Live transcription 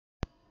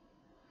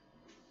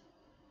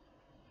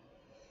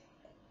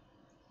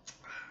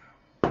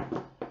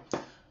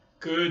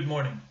Good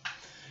morning.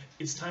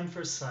 It's time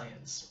for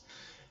science.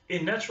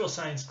 In natural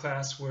science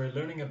class, we're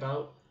learning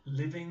about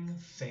living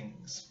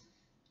things.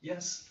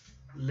 Yes,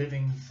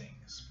 living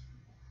things.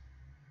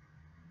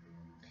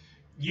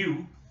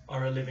 You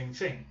are a living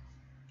thing.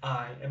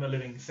 I am a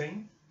living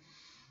thing.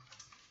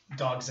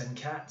 Dogs and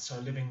cats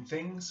are living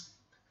things.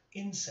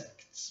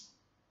 Insects,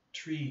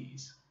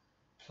 trees,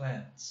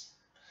 plants.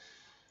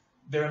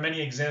 There are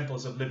many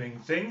examples of living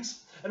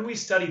things, and we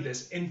studied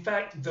this. In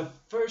fact, the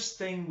first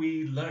thing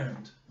we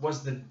learned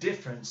was the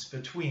difference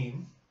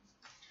between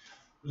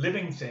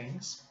living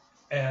things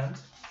and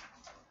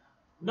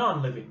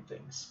non-living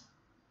things.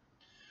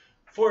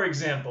 For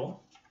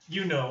example,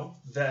 you know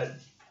that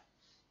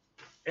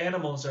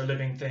animals are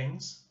living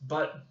things,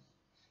 but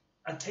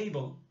a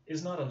table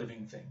is not a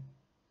living thing.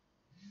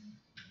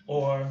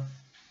 Or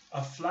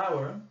a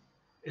flower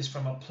is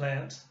from a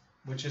plant,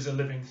 which is a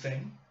living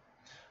thing,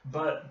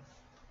 but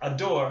a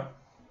door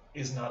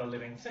is not a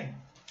living thing.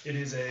 It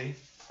is a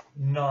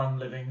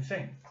non-living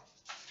thing.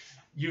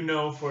 You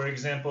know, for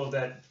example,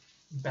 that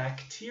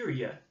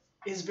bacteria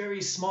is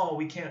very small.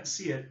 We can't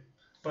see it,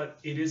 but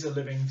it is a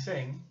living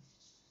thing.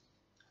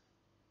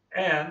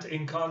 And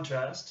in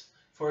contrast,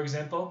 for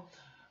example,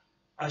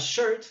 a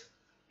shirt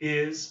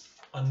is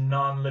a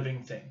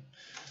non-living thing.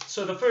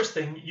 So the first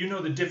thing, you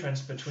know the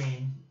difference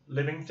between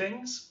living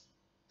things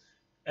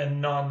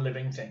and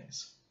non-living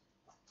things.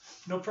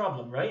 No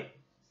problem, right?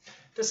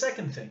 The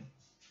second thing,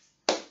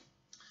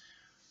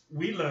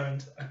 we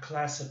learned a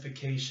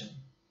classification.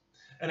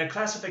 And a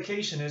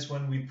classification is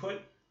when we put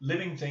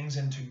living things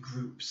into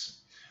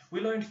groups.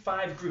 We learned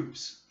 5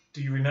 groups.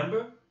 Do you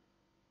remember?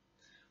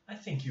 I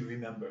think you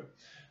remember.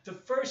 The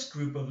first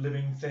group of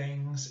living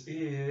things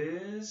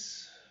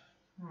is...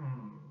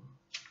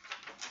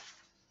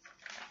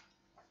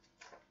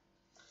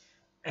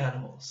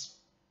 animals.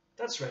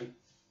 That's right,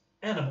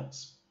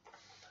 animals.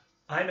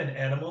 I'm an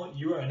animal,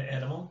 you are an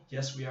animal.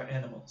 Yes, we are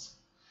animals.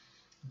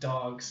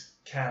 Dogs,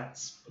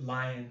 cats,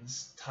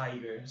 lions,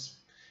 tigers,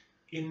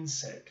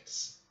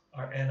 insects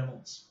are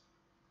animals.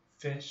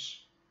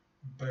 Fish,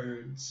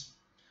 birds,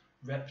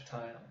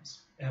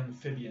 reptiles,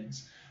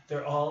 amphibians,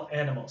 they're all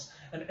animals.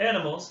 And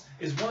animals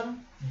is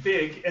one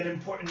big and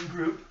important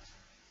group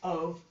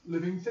of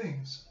living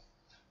things.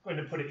 I'm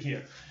going to put it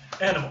here.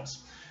 Animals.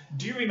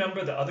 Do you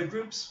remember the other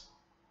groups?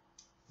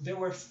 There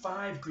were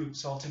 5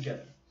 groups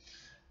altogether.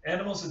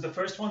 Animals is the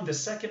first one. The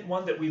second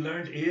one that we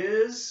learned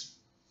is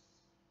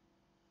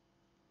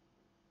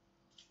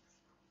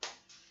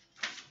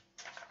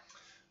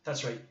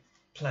that's right,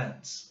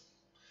 plants.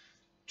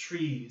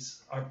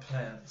 Trees are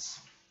plants,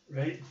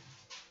 right?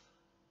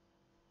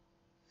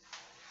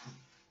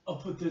 I'll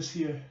put this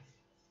here.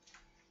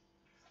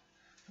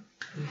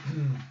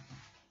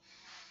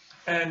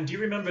 And do you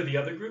remember the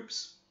other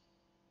groups?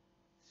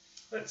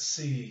 Let's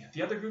see.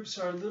 The other groups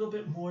are a little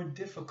bit more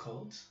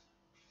difficult.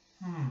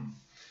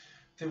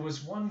 There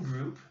was one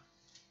group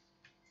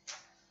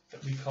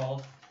that we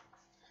called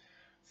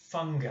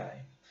fungi.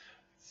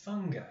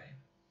 Fungi.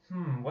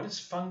 What is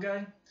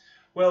fungi?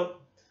 Well,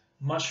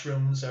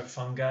 mushrooms are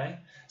fungi.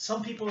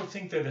 Some people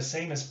think they're the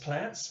same as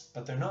plants,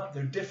 but they're not.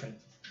 They're different.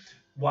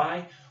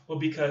 Why? Well,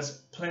 because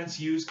plants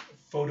use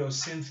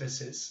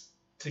photosynthesis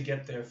to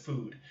get their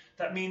food.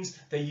 That means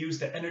they use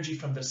the energy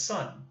from the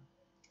sun,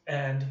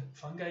 and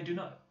fungi do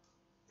not.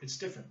 It's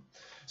different.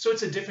 So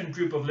it's a different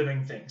group of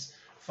living things.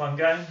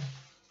 Fungi.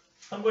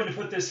 I'm going to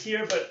put this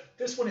here, but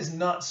this one is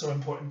not so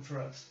important for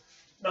us.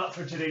 Not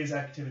for today's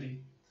activity.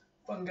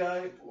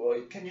 Fungi,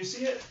 boy, can you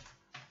see it?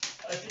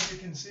 I think you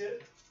can see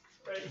it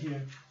right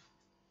here.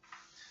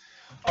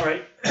 All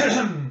right.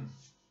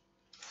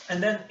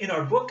 And then in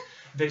our book,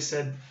 they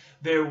said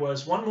there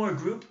was one more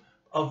group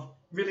of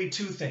really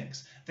 2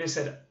 things. They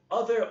said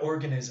other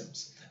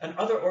organisms. And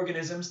other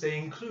organisms, they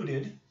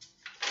included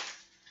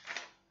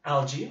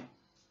algae.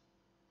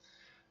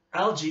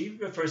 Algae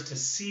refers to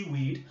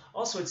seaweed.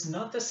 Also, it's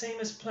not the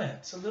same as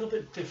plants. It's a little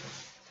bit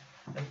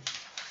different.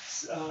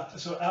 And,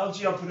 so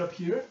algae I'll put up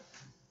here.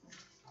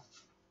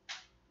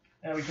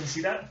 And we can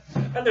see that.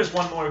 And there's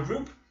one more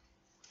group.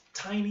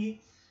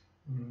 Tiny,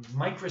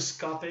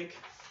 microscopic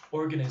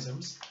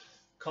organisms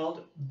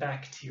called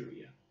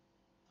bacteria.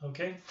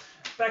 Okay?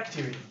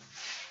 Bacteria.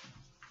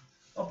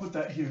 I'll put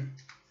that here.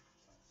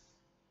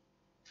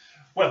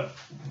 Well,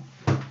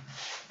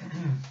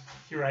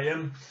 here I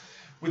am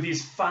with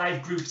these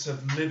 5 groups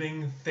of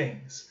living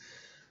things.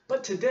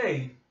 But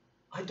today,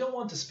 I don't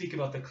want to speak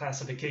about the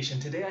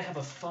classification. Today I have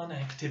a fun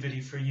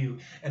activity for you,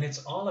 and it's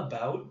all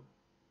about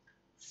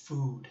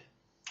food.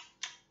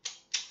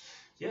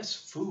 Yes,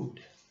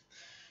 food.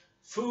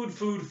 Food,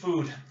 food,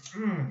 food.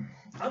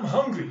 I'm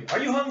hungry. Are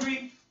you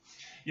hungry?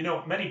 You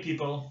know, many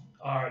people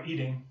are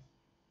eating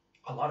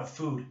a lot of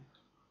food.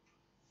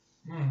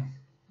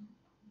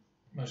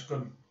 That's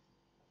good.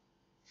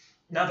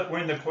 Now that we're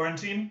in the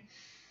quarantine,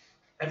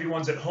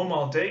 everyone's at home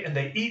all day and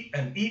they eat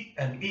and eat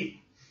and eat.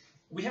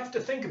 We have to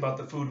think about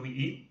the food we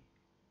eat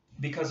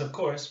because, of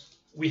course,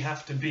 we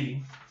have to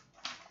be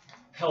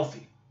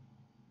healthy.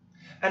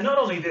 And not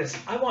only this,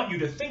 I want you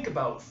to think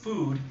about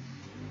food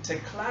to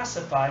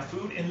classify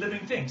food in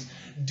living things.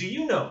 Do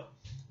you know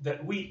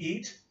that we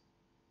eat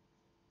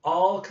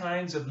all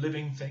kinds of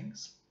living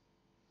things?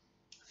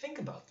 Think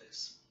about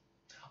this.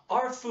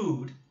 Our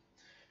food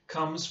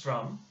comes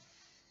from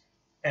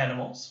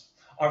animals.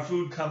 Our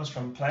food comes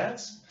from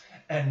plants.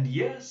 And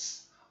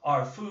yes,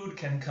 our food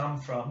can come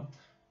from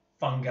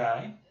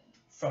fungi,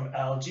 from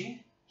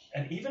algae,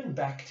 and even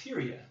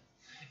bacteria.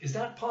 Is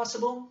that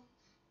possible?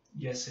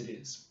 Yes, it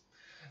is.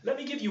 Let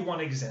me give you one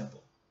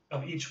example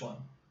of each one.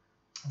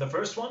 The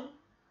first one,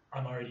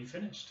 I'm already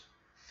finished.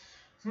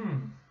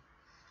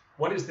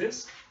 What is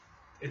this?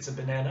 It's a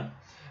banana.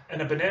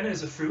 And a banana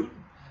is a fruit.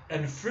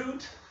 And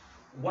fruit,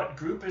 what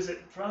group is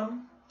it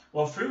from?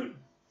 Well, fruit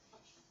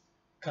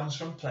comes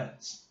from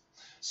plants.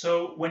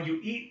 So when you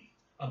eat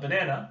a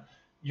banana,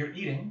 you're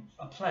eating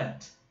a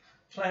plant.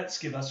 Plants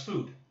give us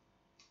food.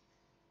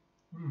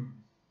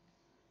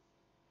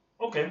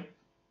 Okay.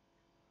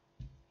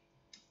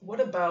 What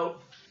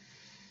about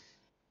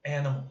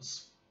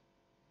animals?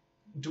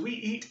 Do we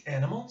eat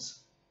animals?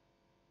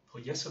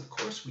 Well, yes, of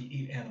course we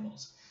eat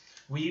animals.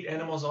 We eat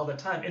animals all the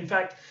time. In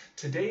fact,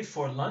 today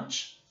for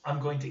lunch, I'm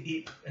going to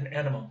eat an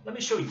animal. Let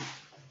me show you.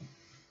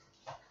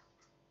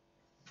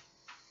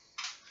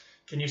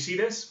 Can you see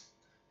this?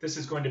 This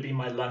is going to be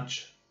my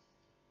lunch.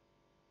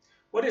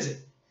 What is it?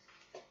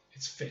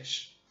 It's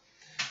fish.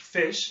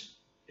 Fish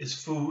is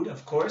food,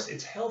 of course.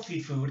 It's healthy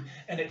food,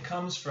 and it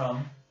comes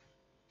from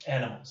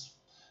animals.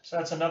 So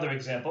that's another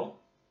example.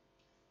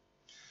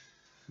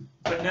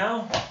 But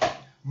now,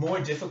 more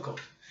difficult.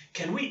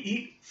 Can we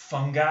eat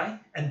fungi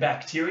and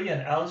bacteria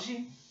and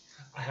algae?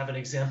 I have an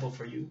example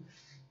for you.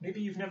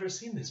 Maybe you've never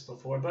seen this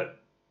before,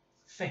 but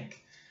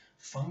think.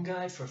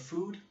 Fungi for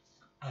food?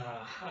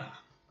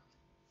 Aha.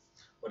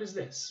 What is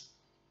this?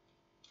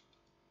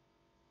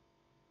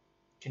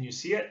 Can you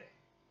see it?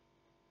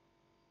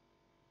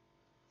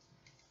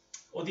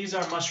 Well, these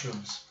are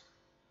mushrooms.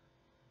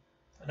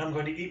 And I'm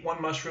going to eat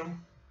one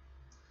mushroom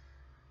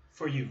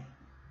for you.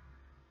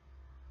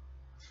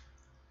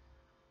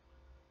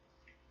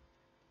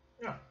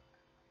 Yeah.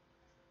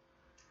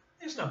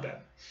 It's not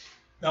bad.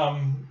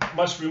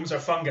 Mushrooms are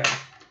fungi.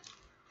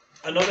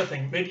 Another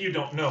thing, maybe you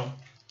don't know.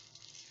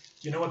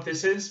 You know what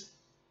this is?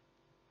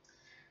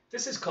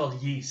 This is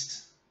called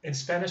yeast. In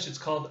Spanish, it's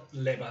called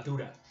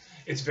levadura.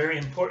 It's very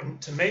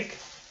important to make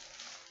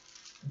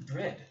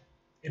bread.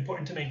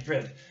 Important to make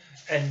bread.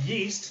 And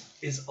yeast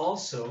is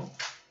also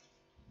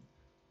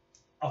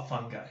a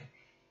fungi.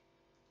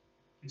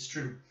 It's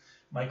true.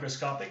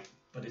 Microscopic,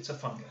 but it's a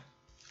fungi.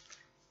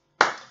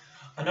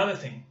 Another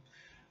thing,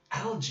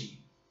 algae.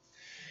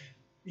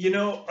 You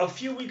know, a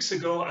few weeks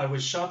ago, I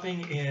was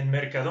shopping in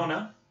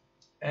Mercadona,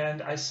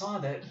 and I saw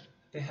that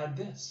they had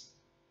this.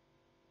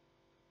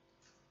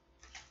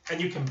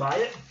 And you can buy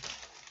it,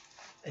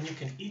 and you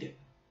can eat it.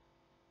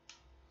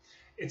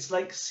 It's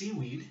like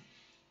seaweed.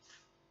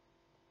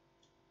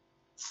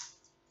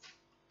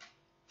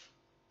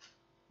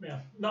 Yeah,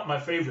 not my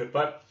favorite,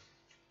 but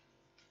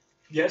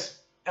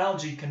yes,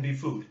 algae can be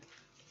food.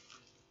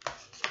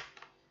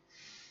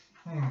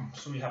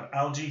 So we have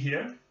algae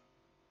here.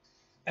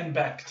 And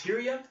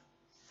bacteria?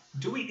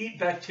 Do we eat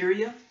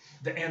bacteria?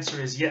 The answer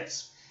is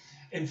yes.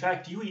 In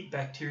fact, you eat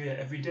bacteria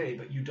every day,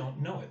 but you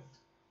don't know it.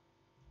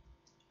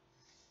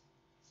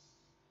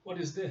 What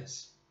is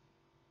this?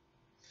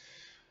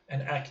 An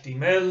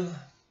actimel.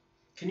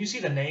 Can you see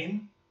the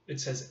name?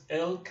 It says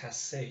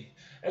algae.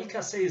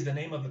 Algae is the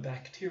name of a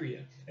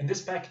bacteria. And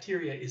this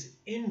bacteria is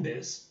in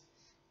this,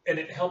 and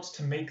it helps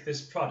to make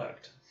this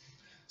product.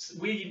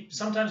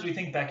 Sometimes we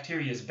think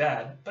bacteria is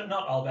bad, but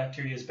not all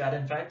bacteria is bad.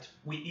 In fact,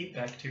 we eat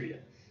bacteria.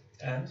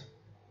 And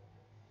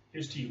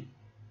here's to you.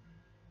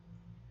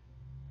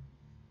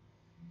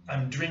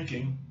 I'm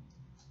drinking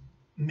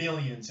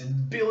millions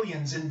and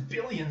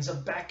billions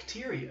of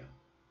bacteria.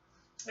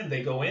 And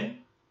they go in,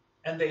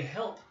 and they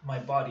help my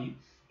body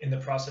in the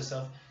process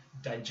of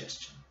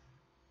digestion.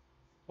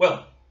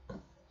 Well,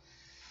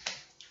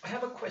 I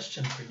have a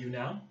question for you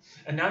now,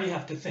 and now you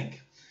have to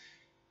think.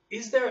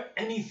 Is there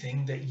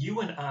anything that you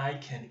and I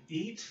can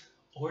eat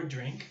or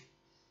drink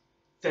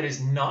that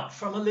is not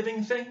from a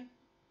living thing?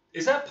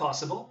 Is that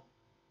possible?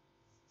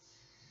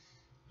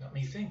 Let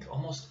me think.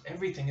 Almost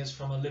everything is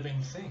from a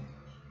living thing.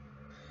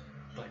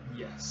 But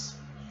yes,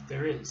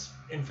 there is.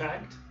 In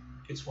fact,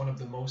 it's one of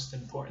the most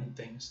important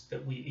things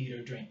that we eat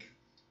or drink.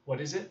 What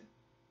is it?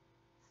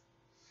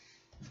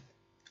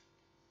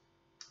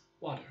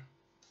 Water.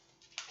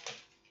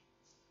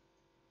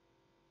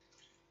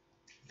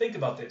 Think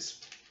about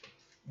this.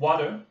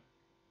 Water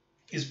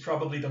is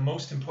probably the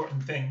most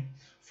important thing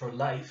for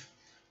life,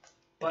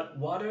 but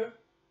water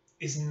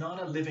is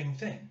not a living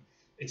thing.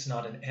 It's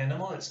not an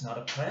animal, it's not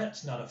a plant,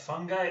 it's not a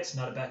fungi, it's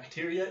not a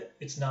bacteria,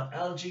 it's not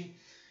algae.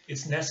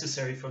 It's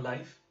necessary for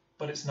life,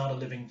 but it's not a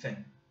living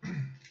thing.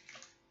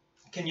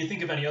 Can you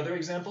think of any other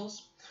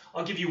examples?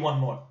 I'll give you one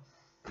more.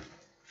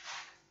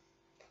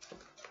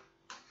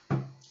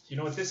 You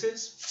know what this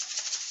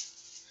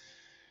is?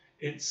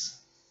 It's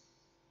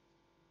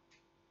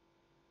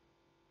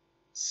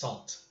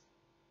salt.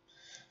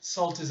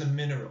 Salt is a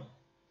mineral.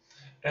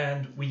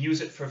 and we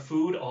use it for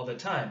food all the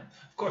time.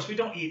 Of course, we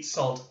don't eat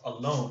salt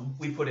alone.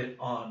 We put it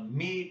on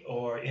meat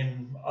or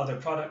in other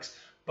products,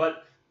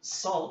 but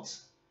salt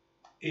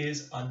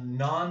is a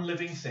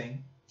non-living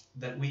thing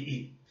that we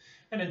eat.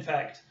 And in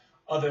fact,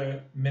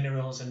 other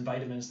minerals and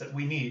vitamins that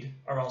we need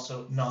are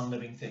also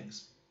non-living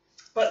things.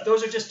 But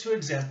those are just two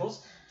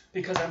examples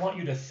because I want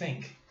you to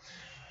think.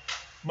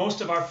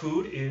 Most of our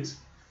food is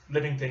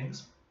living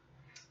things,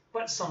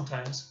 but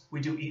sometimes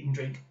we do eat and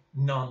drink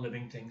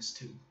non-living things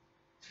too.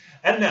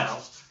 And now,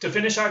 to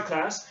finish our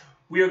class,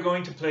 we are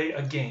going to play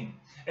a game.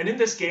 And in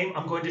this game,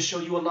 I'm going to show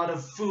you a lot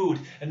of food,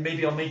 and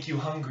maybe I'll make you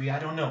hungry, I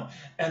don't know.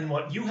 And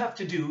what you have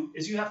to do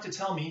is you have to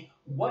tell me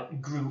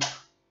what group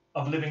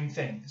of living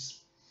things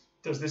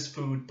does this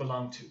food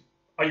belong to.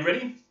 Are you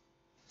ready?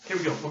 Here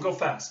we go, we'll go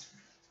fast.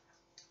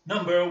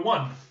 Number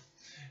 1,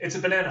 it's a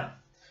banana.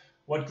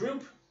 What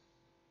group?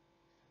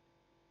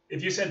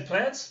 If you said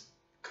plants,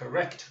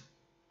 correct.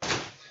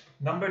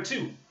 Number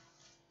 2,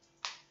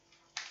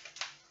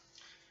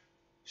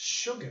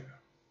 sugar.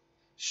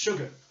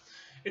 Sugar.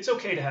 It's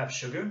okay to have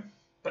sugar,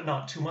 but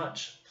not too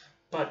much.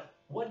 But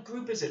what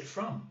group is it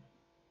from?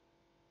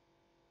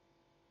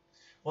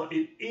 Well,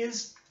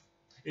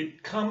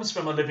 it comes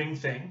from a living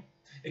thing.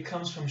 It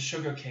comes from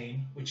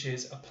sugarcane, which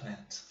is a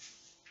plant.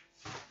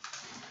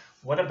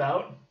 What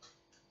about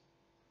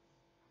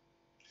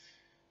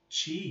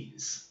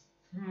cheese?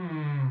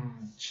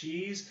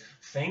 Cheese,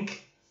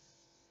 think.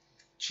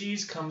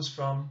 Cheese comes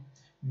from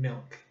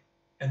milk,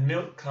 and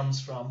milk comes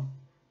from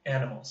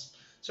animals.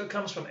 So it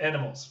comes from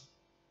animals.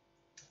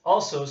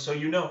 Also, so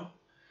you know,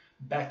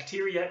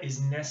 bacteria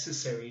is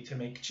necessary to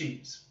make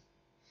cheese.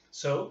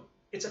 So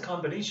it's a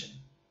combination,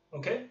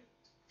 okay?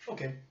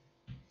 Okay.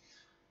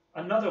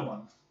 Another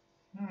one.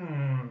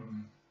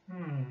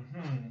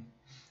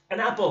 An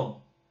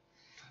apple.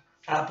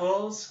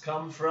 Apples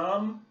come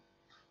from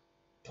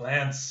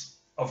plants,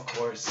 of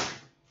course.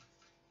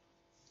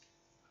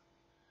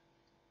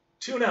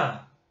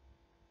 Tuna.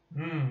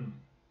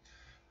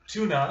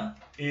 Tuna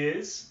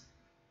is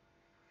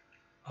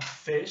a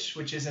fish,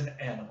 which is an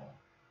animal.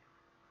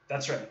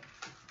 That's right.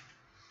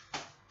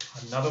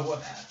 Another one.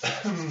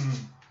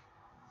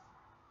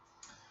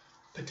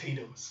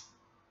 Potatoes.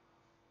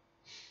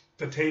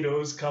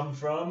 Potatoes come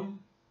from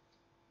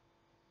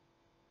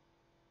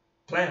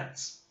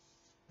plants.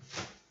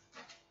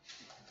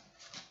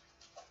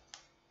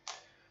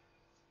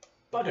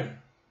 Butter.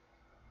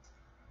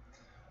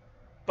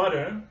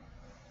 Butter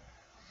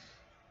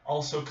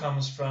also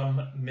comes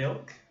from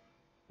milk,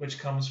 which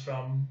comes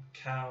from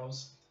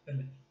cows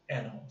and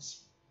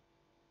animals.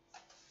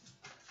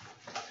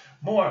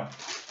 More.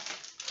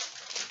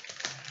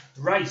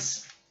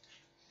 Rice.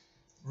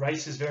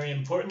 Rice is very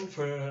important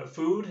for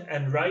food,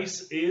 and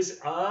rice is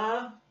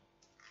a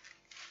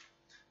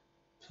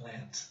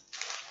plant.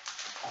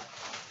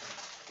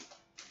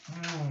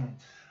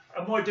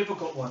 A more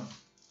difficult one.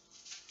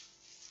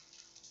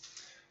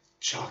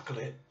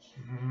 Chocolate.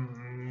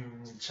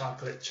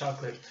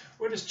 Chocolate.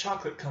 Where does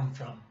chocolate come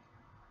from?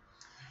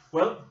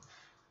 Well,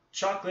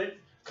 chocolate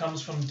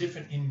comes from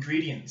different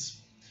ingredients.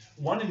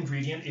 One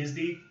ingredient is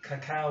the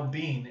cacao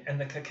bean, and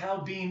the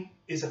cacao bean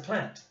is a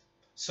plant.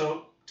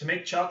 So to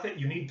make chocolate,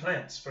 you need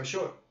plants for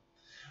sure.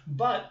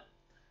 But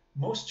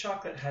most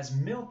chocolate has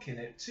milk in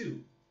it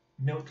too,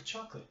 milk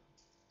chocolate.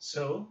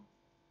 So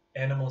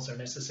animals are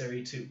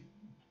necessary too.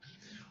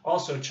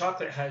 Also,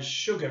 chocolate has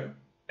sugar,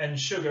 and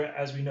sugar,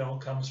 as we know,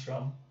 comes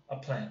from a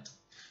plant.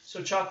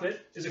 So chocolate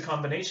is a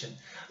combination,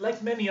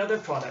 like many other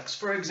products.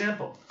 For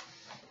example,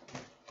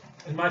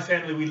 in my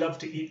family, we love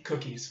to eat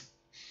cookies.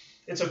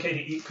 It's okay to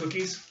eat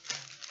cookies,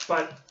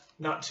 but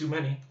not too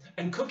many.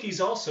 And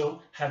cookies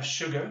also have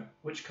sugar,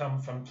 which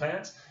come from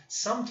plants.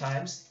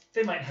 Sometimes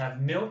they might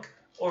have milk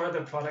or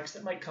other products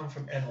that might come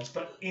from animals,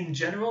 but in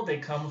general, they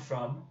come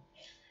from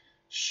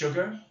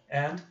sugar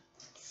and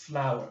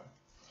flour.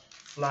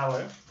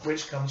 Flour,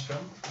 which comes from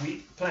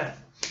wheat plant.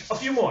 A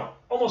few more,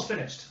 almost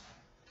finished.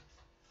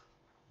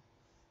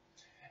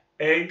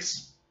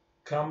 Eggs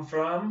come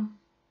from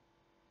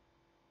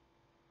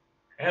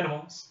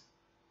animals.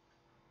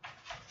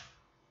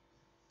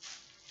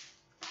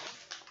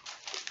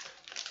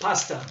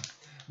 Pasta,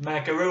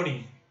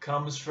 macaroni,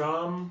 comes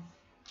from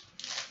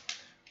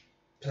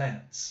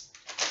plants.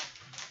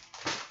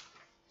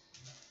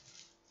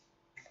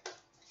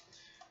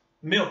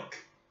 Milk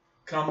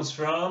comes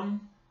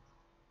from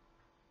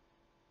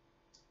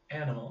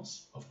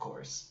animals, of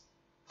course.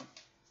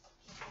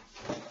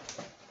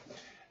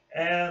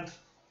 And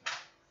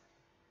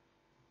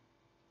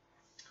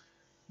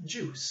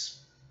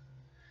juice.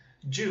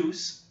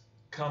 Juice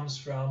comes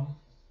from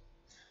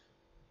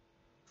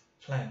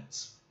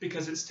plants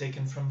because it's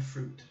taken from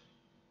fruit.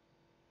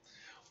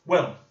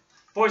 Well,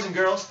 boys and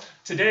girls,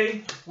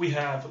 today we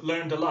have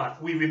learned a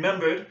lot. We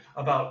remembered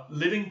about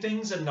living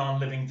things and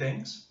non-living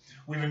things.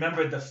 We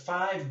remembered the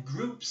 5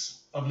 groups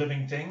of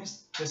living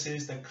things. This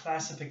is the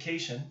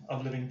classification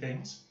of living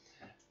things.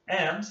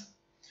 And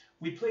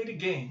we played a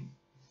game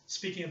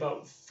speaking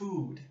about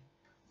food.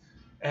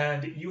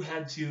 And you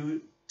had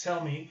to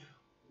tell me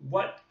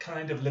what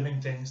kind of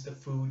living things the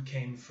food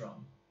came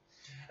from.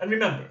 And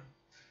remember,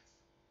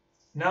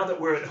 now that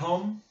we're at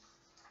home,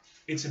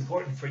 it's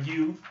important for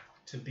you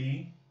to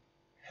be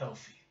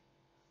healthy.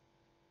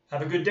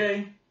 Have a good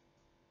day.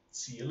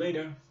 See you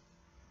later.